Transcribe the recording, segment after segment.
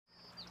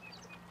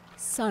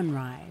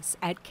Sunrise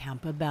at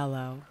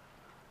Campobello.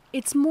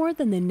 It's more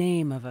than the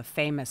name of a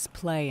famous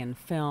play and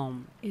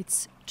film.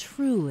 It's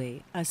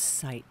truly a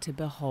sight to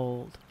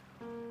behold.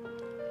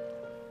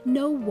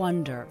 No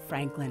wonder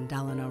Franklin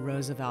Delano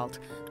Roosevelt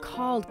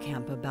called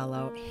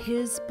Campobello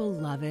his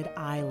beloved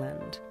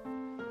island.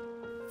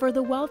 For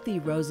the wealthy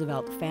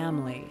Roosevelt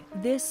family,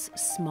 this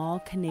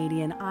small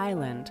Canadian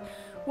island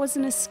was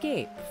an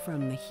escape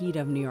from the heat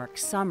of New York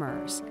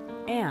summers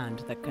and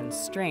the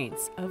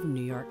constraints of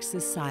New York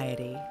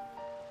society.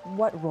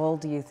 What role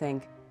do you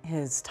think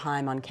his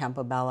time on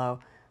Campobello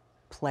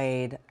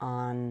played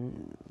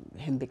on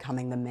him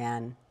becoming the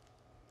man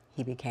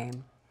he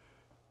became?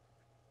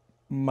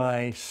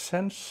 My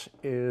sense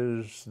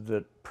is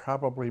that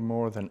probably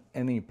more than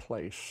any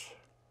place,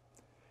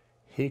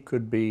 he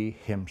could be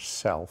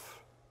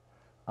himself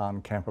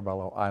on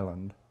Campobello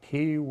Island.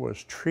 He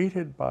was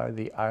treated by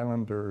the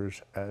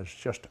islanders as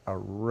just a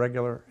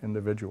regular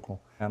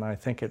individual, and I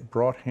think it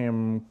brought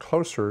him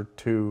closer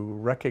to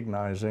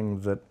recognizing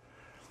that,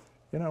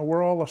 you know,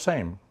 we're all the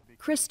same.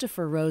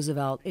 Christopher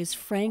Roosevelt is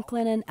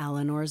Franklin and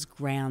Eleanor's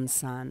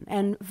grandson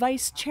and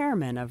vice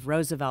chairman of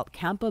Roosevelt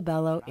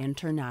Campobello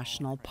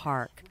International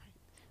Park.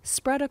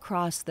 Spread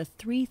across the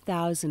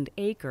 3,000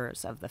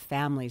 acres of the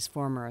family's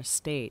former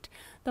estate,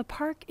 the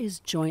park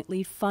is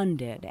jointly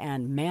funded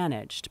and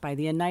managed by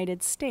the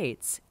United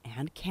States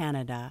and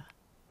Canada.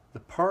 The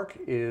park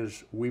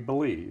is, we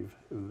believe,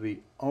 the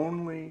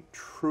only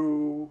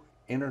true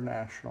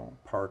international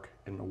park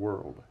in the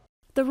world.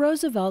 The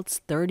Roosevelts'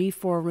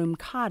 34-room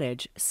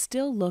cottage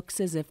still looks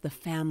as if the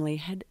family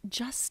had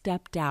just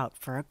stepped out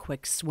for a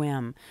quick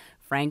swim.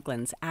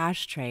 Franklin's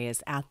ashtray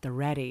is at the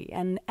ready,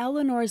 and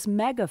Eleanor's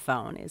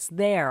megaphone is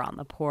there on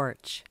the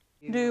porch.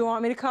 Do you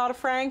want me to call to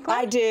Franklin?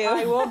 I do.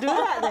 I will do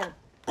that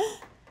then.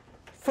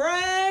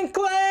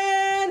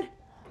 Franklin!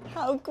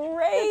 How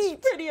great!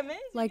 It's pretty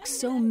amazing. Like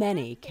so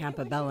many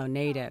Campobello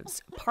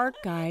natives, park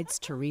guides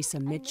Teresa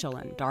Mitchell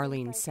and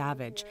Darlene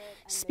Savage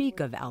speak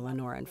of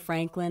Eleanor and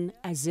Franklin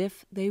as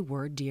if they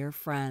were dear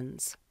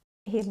friends.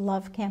 He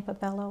loved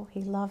Campobello,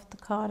 he loved the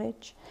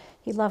cottage,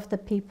 he loved the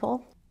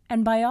people.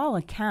 And by all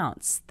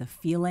accounts, the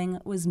feeling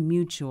was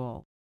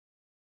mutual.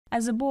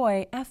 As a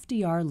boy,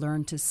 FDR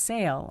learned to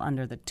sail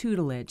under the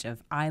tutelage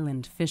of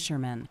island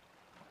fishermen.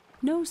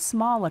 No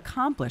small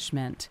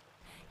accomplishment.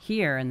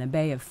 Here in the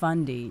Bay of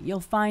Fundy, you'll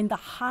find the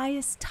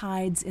highest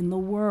tides in the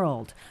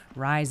world,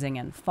 rising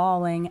and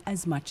falling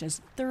as much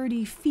as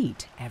 30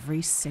 feet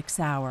every 6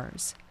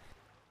 hours.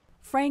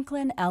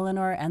 Franklin,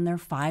 Eleanor, and their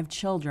 5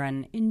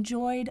 children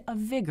enjoyed a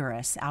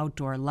vigorous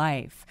outdoor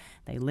life.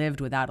 They lived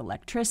without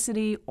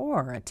electricity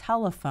or a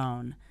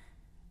telephone.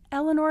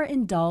 Eleanor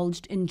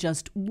indulged in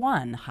just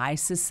one high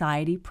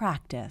society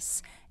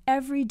practice.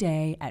 Every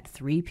day at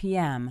 3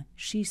 p.m.,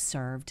 she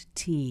served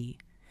tea.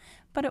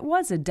 But it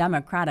was a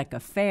democratic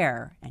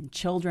affair, and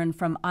children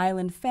from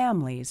island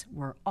families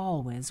were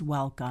always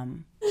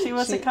welcome. She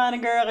was the kind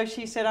of girl, if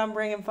she said, I'm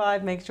bringing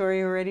 5, make sure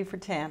you're ready for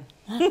 10.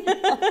 She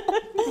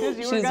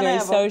was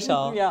very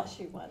social. Yeah,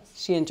 she was.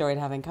 She enjoyed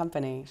having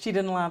company. She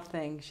didn't love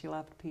things, she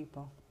loved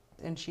people.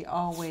 And she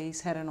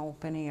always had an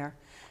open ear.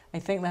 I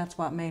think that's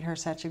what made her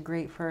such a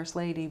great First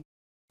Lady.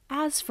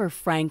 As for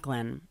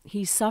Franklin,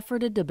 he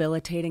suffered a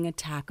debilitating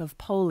attack of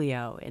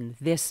polio in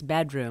this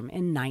bedroom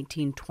in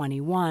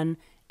 1921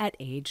 at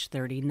age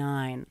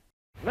 39.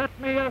 Let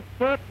me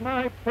assert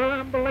my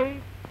firm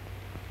belief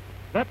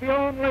that the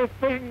only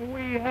thing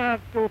we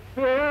have to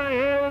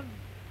fear is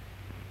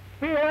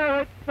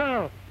fear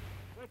itself.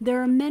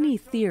 There are many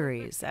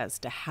theories as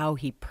to how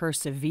he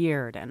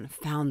persevered and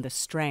found the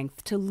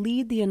strength to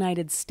lead the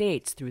United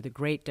States through the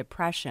Great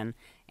Depression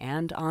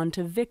and on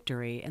to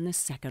victory in the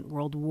Second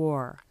World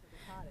War.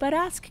 But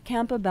ask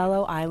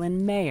Campobello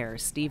Island Mayor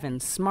Stephen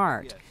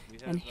Smart,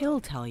 and he'll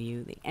tell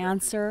you the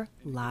answer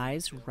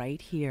lies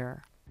right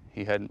here.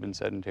 He hadn't been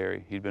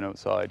sedentary. He'd been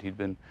outside. He'd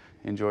been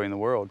enjoying the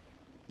world,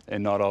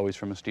 and not always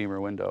from a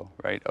steamer window,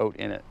 right, out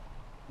in it.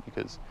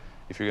 Because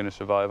if you're going to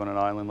survive on an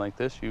island like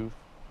this, you've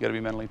got to be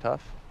mentally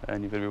tough,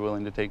 and you've got to be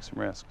willing to take some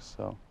risks.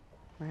 So,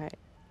 Right.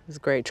 It was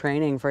great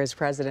training for his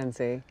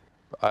presidency.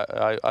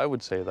 I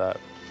would say that.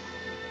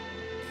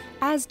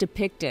 As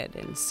depicted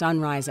in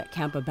Sunrise at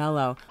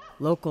Campobello,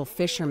 local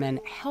fishermen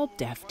helped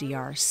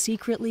FDR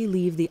secretly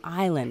leave the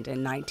island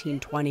in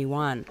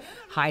 1921,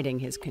 hiding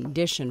his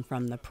condition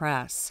from the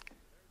press.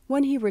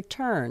 When he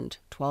returned,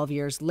 12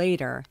 years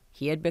later,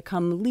 he had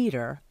become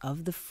leader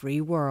of the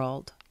free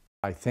world.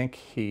 I think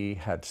he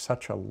had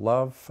such a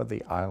love for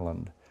the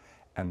island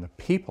and the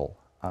people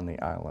on the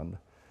island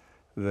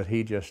that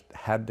he just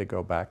had to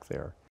go back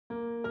there.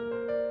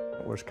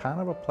 It was kind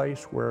of a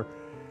place where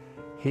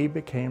he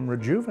became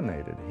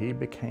rejuvenated. He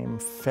became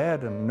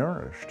fed and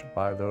nourished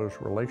by those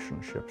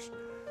relationships.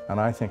 And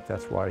I think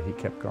that's why he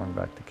kept going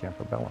back to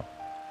Campobello.